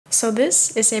So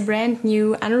this is a brand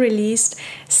new, unreleased,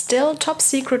 still top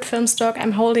secret film stock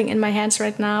I'm holding in my hands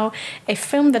right now. A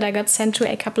film that I got sent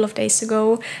to a couple of days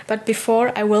ago. But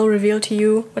before I will reveal to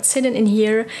you what's hidden in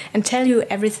here and tell you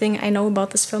everything I know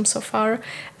about this film so far,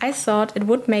 I thought it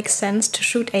would make sense to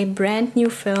shoot a brand new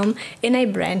film in a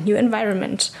brand new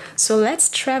environment. So let's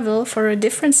travel for a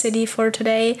different city for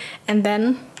today and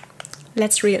then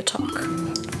let's real talk.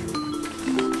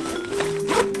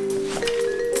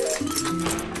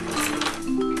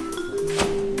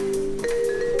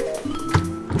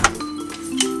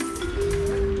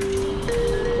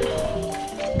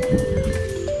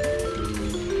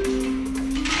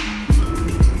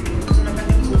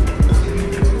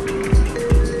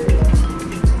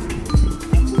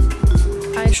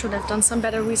 I should have done some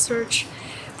better research.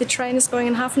 The train is going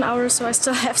in half an hour, so I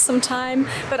still have some time,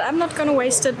 but I'm not gonna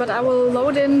waste it. But I will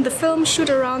load in the film, shoot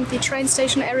around the train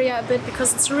station area a bit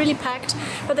because it's really packed,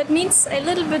 but that means a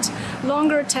little bit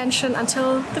longer attention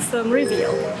until the film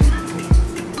reveal.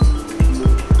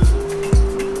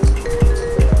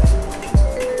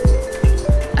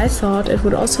 I thought it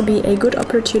would also be a good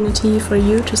opportunity for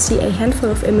you to see a handful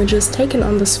of images taken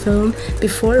on this film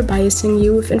before biasing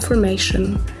you with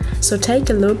information. So take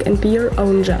a look and be your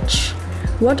own judge.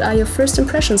 What are your first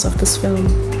impressions of this film?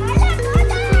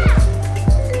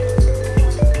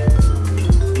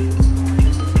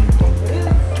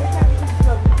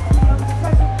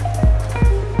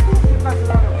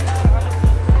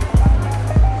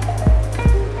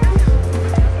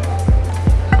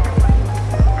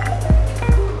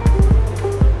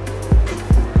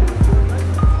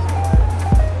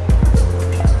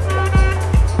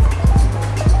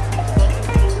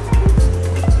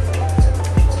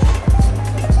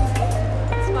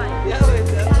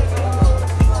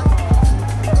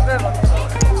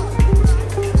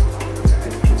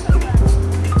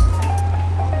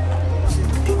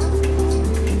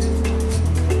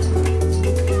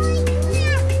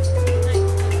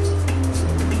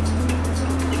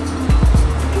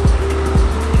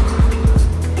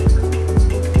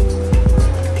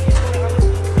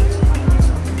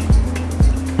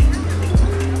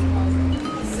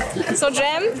 So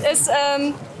Jam is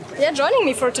joining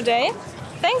me for today.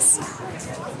 Thanks.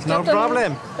 No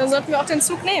problem. Dann sollten wir auch den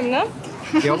Zug nehmen, ne?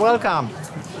 You're welcome.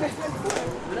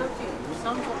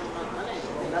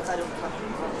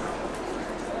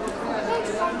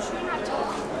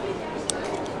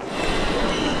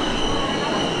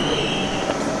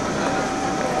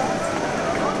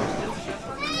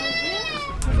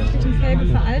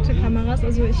 Für alte Kameras,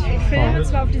 also ich filme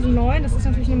zwar auf diesen neuen, das ist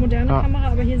natürlich eine moderne Kamera,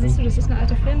 aber hier siehst du, das ist eine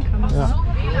alte Filmkamera. Ja.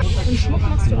 Und Schmuck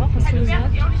machst du auch, hast du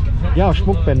gesagt? Ja,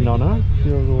 Schmuckbänder, ne?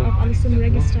 Hier so. Auch alles so im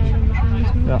Reggae-Style dann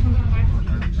wahrscheinlich, ne? Ja.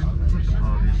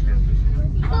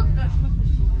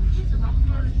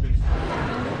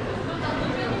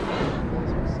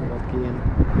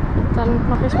 Dann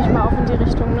mache ich mich mal auf in die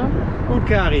Richtung, ne? Gut,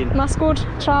 Karin. Mach's gut.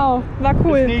 Ciao. War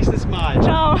cool. Bis nächstes Mal.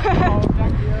 Ciao.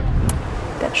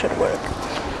 That should work.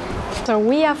 So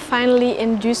we are finally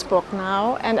in Duisburg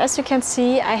now, and as you can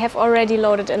see, I have already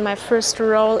loaded in my first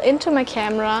roll into my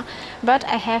camera, but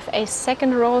I have a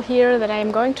second roll here that I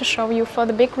am going to show you for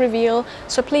the big reveal.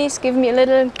 So please give me a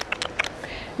little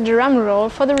drum roll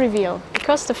for the reveal,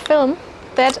 because the film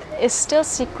that is still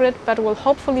secret but will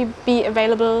hopefully be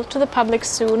available to the public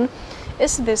soon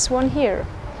is this one here.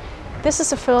 This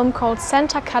is a film called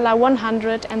Santacolor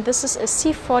 100, and this is a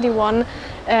C41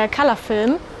 color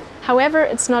film. However,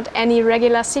 it's not any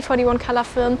regular C41 color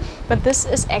film, but this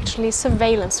is actually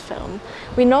surveillance film.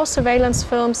 We know surveillance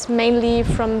films mainly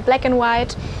from black and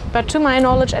white, but to my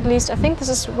knowledge at least, I think this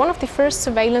is one of the first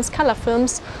surveillance color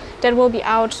films that will be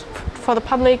out for the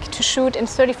public to shoot in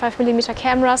 35mm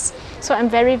cameras, so I'm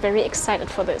very, very excited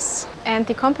for this. And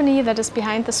the company that is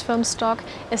behind this film stock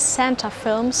is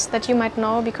Santafilm, that you might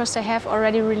know because they have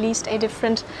already released a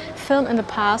different film in the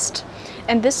past.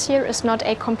 And this here is not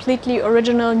a completely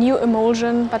original new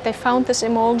emulsion, but they found this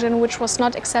emulsion which was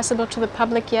not accessible to the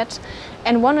public yet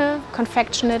and want to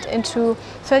confection it into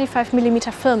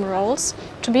 35mm film rolls.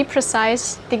 To be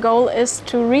precise, the goal is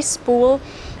to respool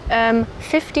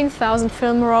 15,000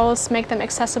 film rolls, make them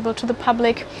accessible to the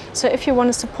public. So if you want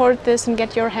to support this and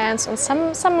get your hands on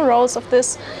some rolls of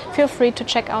this, feel free to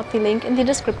check out the link in the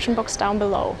description box down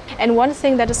below. And one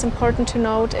thing that is important to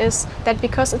note is that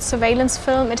because it's surveillance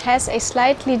film, it has a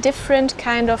slightly different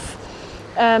kind of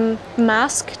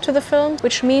mask to the film,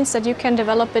 which means that you can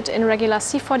develop it in regular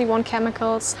C41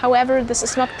 chemicals. However, this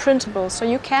is not printable, so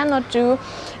you cannot do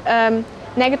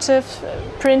negative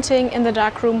printing in the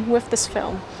darkroom with this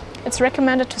film. it's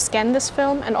recommended to scan this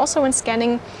film, and also when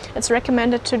scanning it's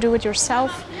recommended to do it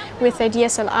yourself with a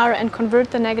DSLR and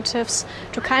convert the negatives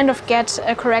to kind of get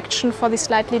a correction for the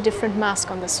slightly different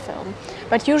mask on this film.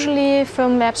 But usually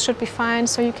film labs should be fine,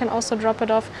 so you can also drop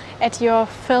it off at your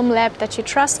film lab that you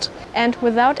trust. And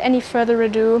without any further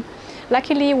ado,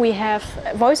 luckily we have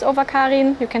voiceover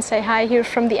Karin, you can say hi here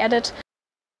from the edit,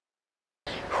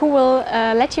 who will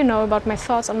let you know about my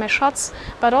thoughts on my shots,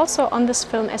 but also on this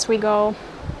film as we go.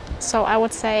 So I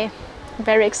would say,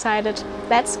 very excited.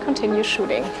 Let's continue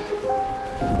shooting.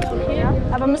 Ja,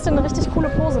 aber müsst ihr eine richtig coole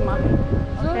Pose machen.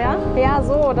 Ja? Ja,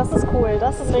 so, das ist cool,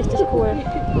 das ist richtig cool.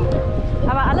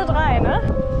 Aber alle drei, ne?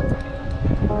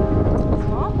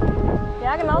 So.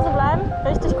 Ja, genauso bleiben,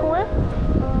 richtig cool.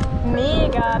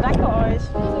 Mega, danke euch.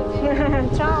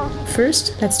 Ciao.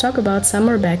 First, let's talk about some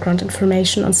more background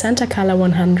information on Santacolor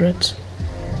 100.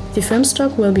 The film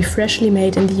stock will be freshly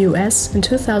made in the US in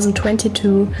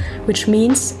 2022, which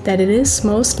means that it is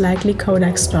most likely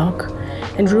Kodak stock,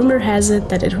 and rumor has it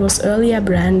that it was earlier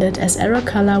branded as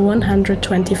Aerocolor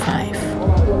 125.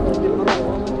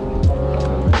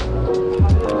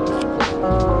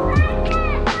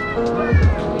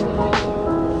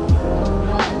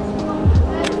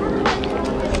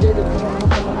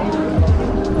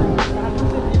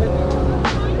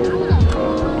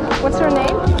 What's her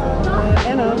name?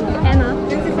 Anna. Anna.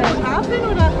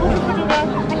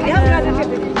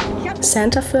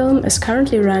 Santafilm is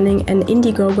currently running an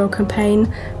Indiegogo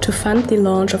campaign to fund the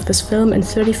launch of this film in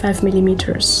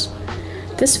 35mm.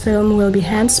 This film will be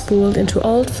hand-spooled into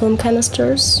old film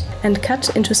canisters and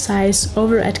cut into size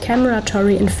over at Camera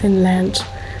Tori in Finland,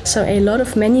 so a lot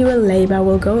of manual labor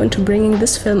will go into bringing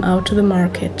this film out to the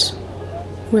market.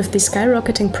 With the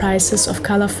skyrocketing prices of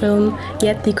color film,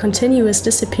 yet the continuous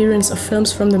disappearance of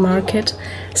films from the market,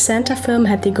 Santafilm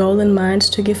had the goal in mind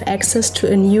to give access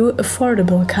to a new,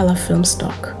 affordable color film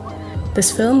stock.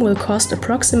 This film will cost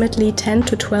approximately 10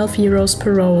 to 12 euros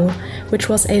per roll, which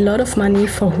was a lot of money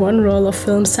for one roll of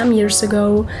film some years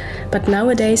ago, but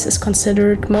nowadays is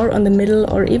considered more on the middle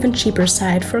or even cheaper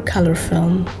side for color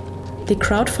film. The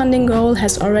crowdfunding goal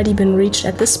has already been reached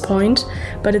at this point,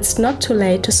 but it's not too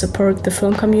late to support the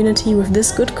film community with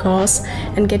this good cause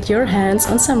and get your hands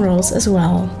on some rolls as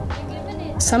well.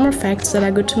 Some more facts that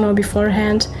are good to know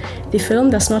beforehand: the film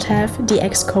does not have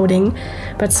DX coding,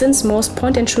 but since most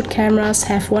point-and-shoot cameras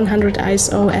have 100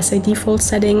 ISO as a default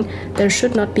setting, there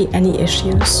should not be any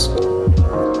issues.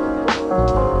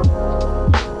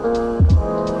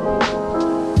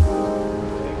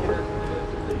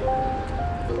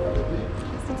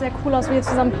 Sehr cool aus, wie ihr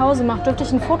zusammen Pause macht. Dürfte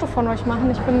ich ein Foto von euch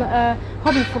machen? Ich bin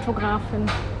Hobbyfotografin.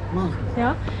 Mach.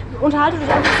 Ja? Unterhaltet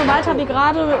euch einfach so weiter wie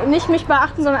gerade. Nicht mich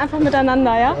beachten, sondern einfach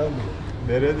miteinander, ja?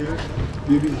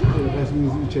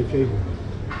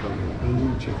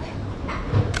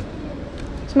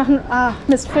 Ich mache ein... Ah,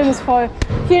 Mist, Film ist voll.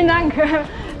 Vielen Dank.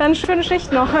 Dann schöne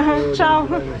Schicht noch. Ciao.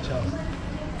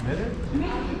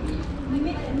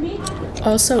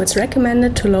 Also, it's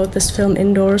recommended to load this film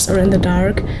indoors or in the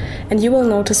dark, and you will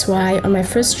notice why on my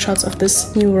first shots of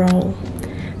this new roll.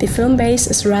 The film base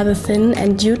is rather thin,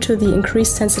 and due to the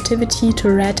increased sensitivity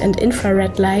to red and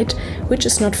infrared light, which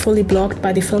is not fully blocked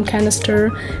by the film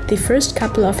canister, the first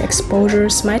couple of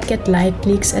exposures might get light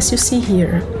leaks as you see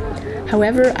here.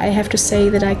 However, I have to say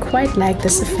that I quite like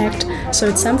this effect, so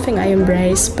it's something I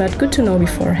embrace, but good to know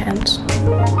beforehand.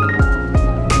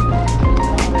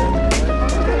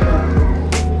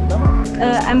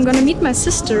 I'm gonna meet my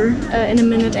sister in a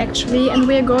minute actually, and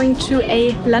we're going to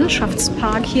a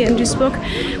Landschaftspark here in Duisburg,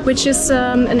 which is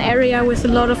an area with a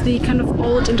lot of the kind of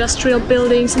old industrial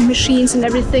buildings and machines and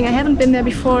everything. I haven't been there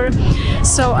before,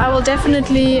 so I will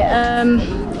definitely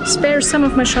spare some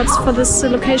of my shots for this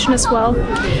location as well.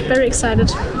 Very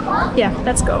excited. Yeah,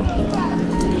 let's go.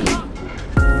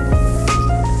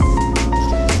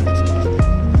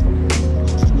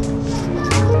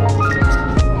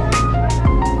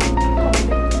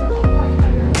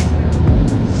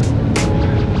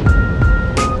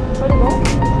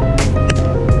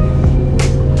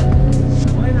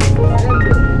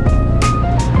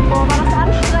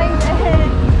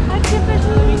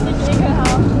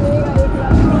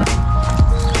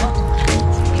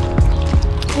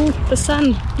 The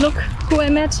sun. Look who I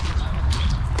met.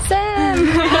 Sam!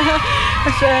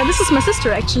 This is my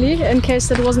sister actually, in case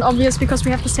that wasn't obvious because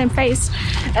we have the same face.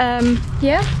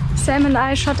 Yeah, Sam and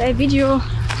I shot a video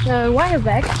a while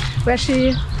back where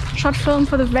she shot film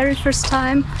for the very first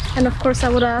time, and of course I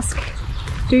would ask,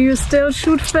 do you still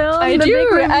shoot film? I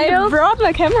do. I brought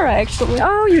my camera actually.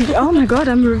 Oh, you do? Oh my god,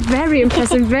 I'm very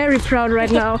impressed and very proud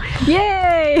right now.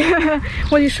 Yay!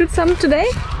 Will you shoot some today?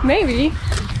 Maybe.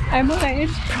 I'm alright.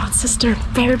 Proud sister,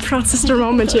 very proud sister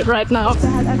moment here right now.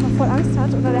 Der halt einfach voll Angst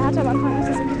hat oder der hatte am Anfang Angst,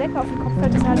 dass ihm die Decke auf den Kopf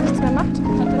fällt, dass er halt nichts mehr macht.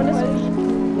 Und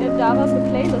deswegen da war so eine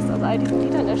Playlist, also all diese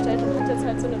Liedern erstellt und hat jetzt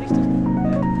halt so eine richtig.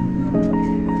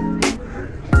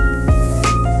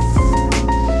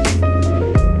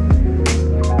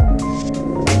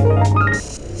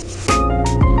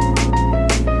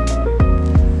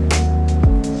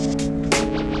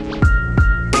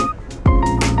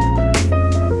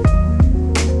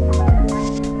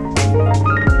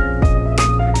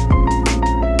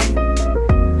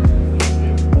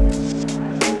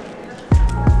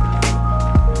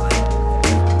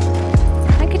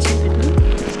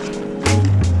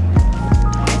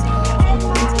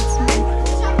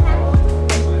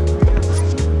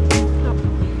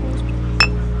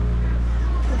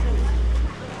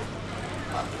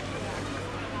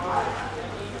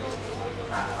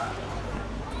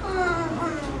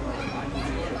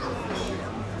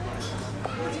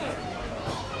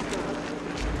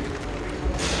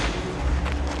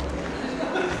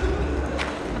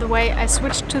 Way I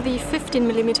switched to the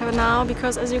 15mm now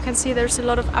because, as you can see, there's a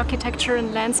lot of architecture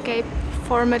and landscape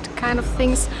format kind of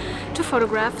things to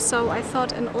photograph, so I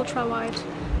thought an ultra wide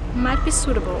might be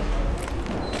suitable.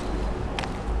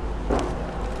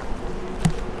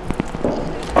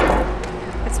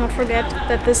 Let's not forget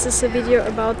that this is a video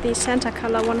about the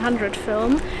Santacolor 100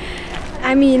 film.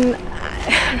 I mean,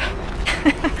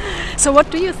 so what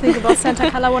do you think about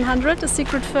Santacolor 100, a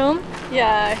secret film?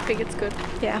 Yeah, I think it's good.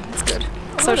 Yeah, it's good.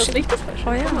 So das Licht ist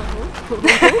oh ja.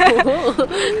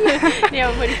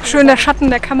 Ja, schön der Schatten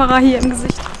der Kamera hier im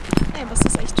Gesicht. Ey, das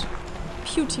ist echt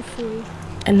beautiful.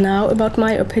 And now about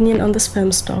my opinion on this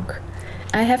film stock.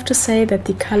 I have to say that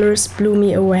the colors blew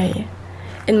me away.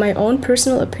 In my own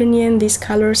personal opinion, these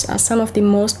colors are some of the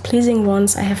most pleasing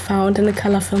ones I have found in a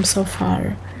color film so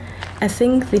far. I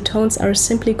think the tones are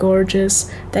simply gorgeous.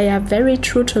 They are very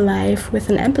true to life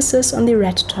with an emphasis on the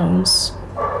red tones.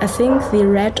 I think the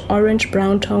red, orange,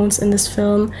 brown tones in this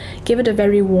film give it a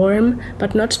very warm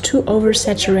but not too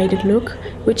oversaturated look,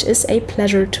 which is a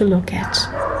pleasure to look at.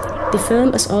 The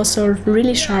film is also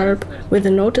really sharp with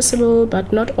a noticeable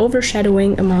but not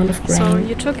overshadowing amount of grain. So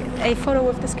you took a photo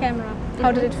with this camera.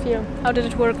 How did it feel? How did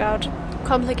it work out?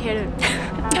 Complicated.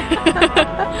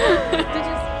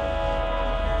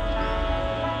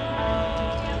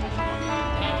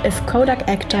 If Kodak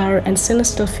Ektar and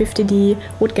Cinestill 50D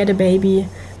would get a baby,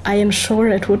 I am sure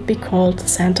it would be called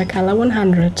Santacolor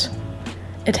 100.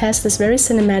 It has this very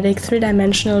cinematic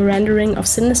three-dimensional rendering of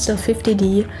Cinestill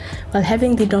 50D while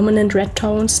having the dominant red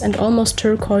tones and almost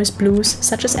turquoise blues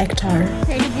such as Ektar.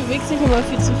 Okay, du bewegst dich immer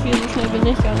viel zu viel, so schnell bin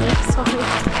ich gar nicht.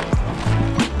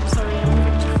 Sorry, I'm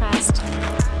moving too fast.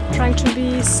 Trying to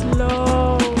be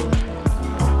slow.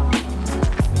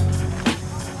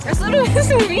 Achso, du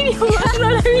willst ein Video machen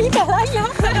oder wie ich da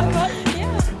langlaufe?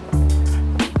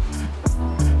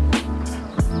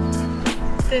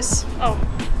 This. Oh,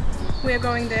 we are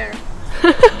going there.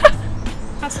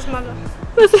 Was ist Mother?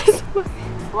 Was ist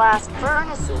Blast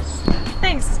furnaces.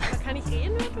 Thanks. Kann ich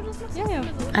reden, wenn du das machst? Ja, ja.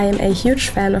 I am a huge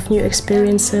fan of new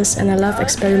experiences and I love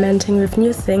experimenting with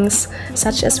new things,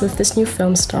 such as with this new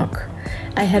film stock.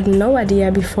 I had no idea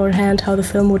beforehand how the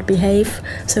film would behave,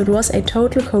 so it was a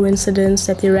total coincidence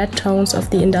that the red tones of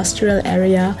the industrial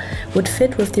area would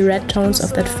fit with the red tones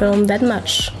of that film that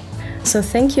much. So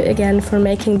thank you again for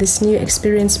making this new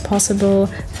experience possible.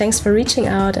 Thanks for reaching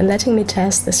out and letting me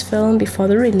test this film before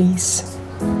the release.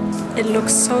 It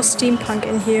looks so steampunk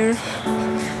in here.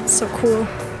 So cool.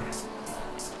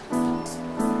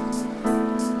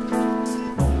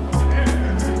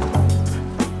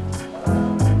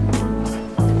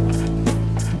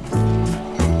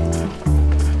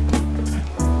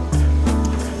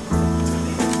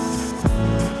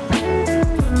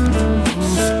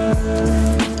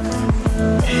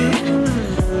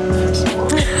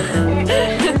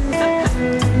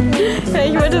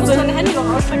 Ich wollte so deine Hände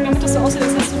noch ausstrecken, damit das so aussieht,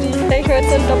 als hast du die. Ich wollte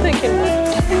so ein Doppelkinn.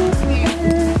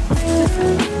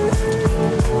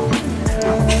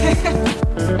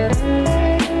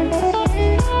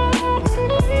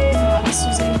 Hast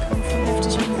du sehen können, voll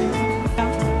heftig irgendwie.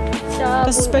 Da,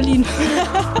 Das ist Berlin.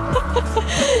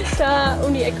 Da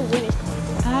um die Ecke wohne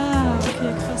ich. Ah,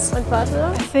 okay, krass. Und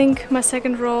warte. I think my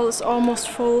second roll is almost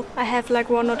full. I have like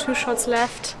 1 or 2 shots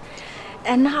left.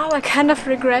 And now I kind of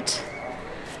regret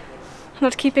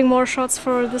not keeping more shots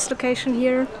for this location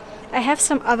here. I have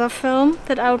some other film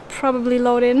that I would probably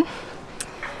load in.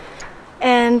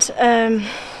 And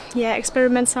yeah,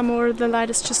 experiment some more. The light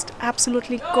is just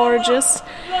absolutely gorgeous.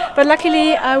 But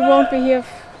luckily I won't be here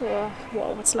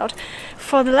whoa, what's loud,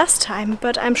 for the last time,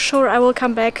 but I'm sure I will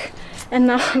come back. And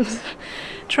now I'm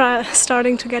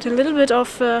starting to get a little bit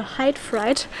of height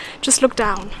fright. Just look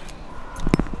down.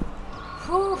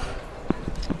 Whew.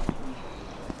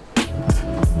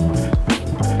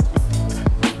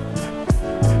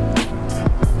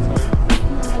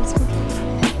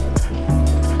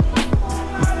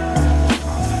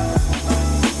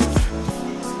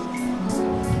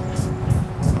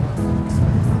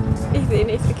 Ich sehe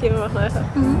nichts, okay, wir machen weiter.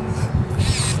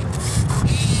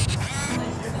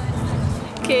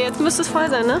 Okay, jetzt müsste es voll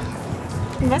sein, ne?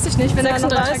 Weiß ich nicht, wenn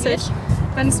 36.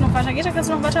 Wenn es noch weiter geht, dann kannst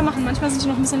du noch weitermachen. Manchmal sind die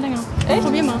noch ein bisschen länger. Echt?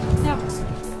 Probier mal. Ja.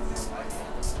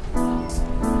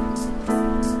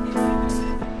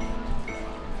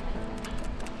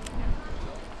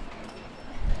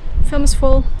 Film is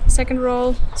full, second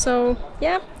roll, so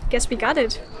yeah, guess we got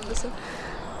it.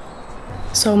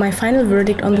 So my final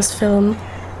verdict on this film,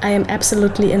 I am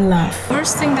absolutely in love.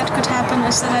 Worst thing that could happen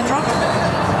is that I drop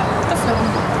the film,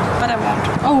 but I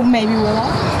won't. Oh, maybe will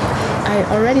I? I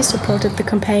already supported the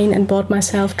campaign and bought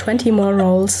myself 20 more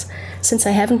rolls, since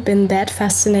I haven't been that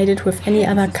fascinated with any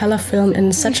other color film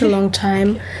in such a long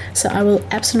time, so I will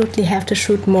absolutely have to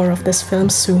shoot more of this film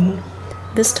soon.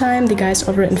 This time the guys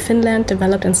over in Finland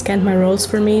developed and scanned my rolls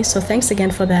for me, so thanks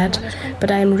again for that,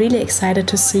 but I am really excited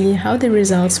to see how the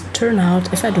results will turn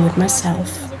out if I do it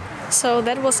myself. So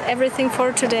that was everything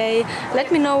for today.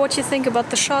 Let me know what you think about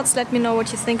the shots. Let me know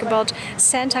what you think about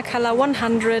Santacolor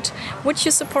 100. Would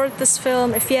you support this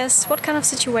film? If yes, what kind of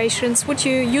situations would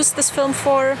you use this film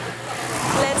for?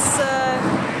 Let's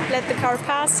let the car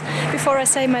pass before I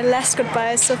say my last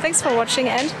goodbyes. So thanks for watching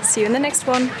and see you in the next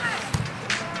one.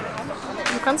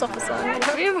 Du kannst auch was sagen.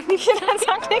 Ich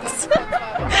sag nichts.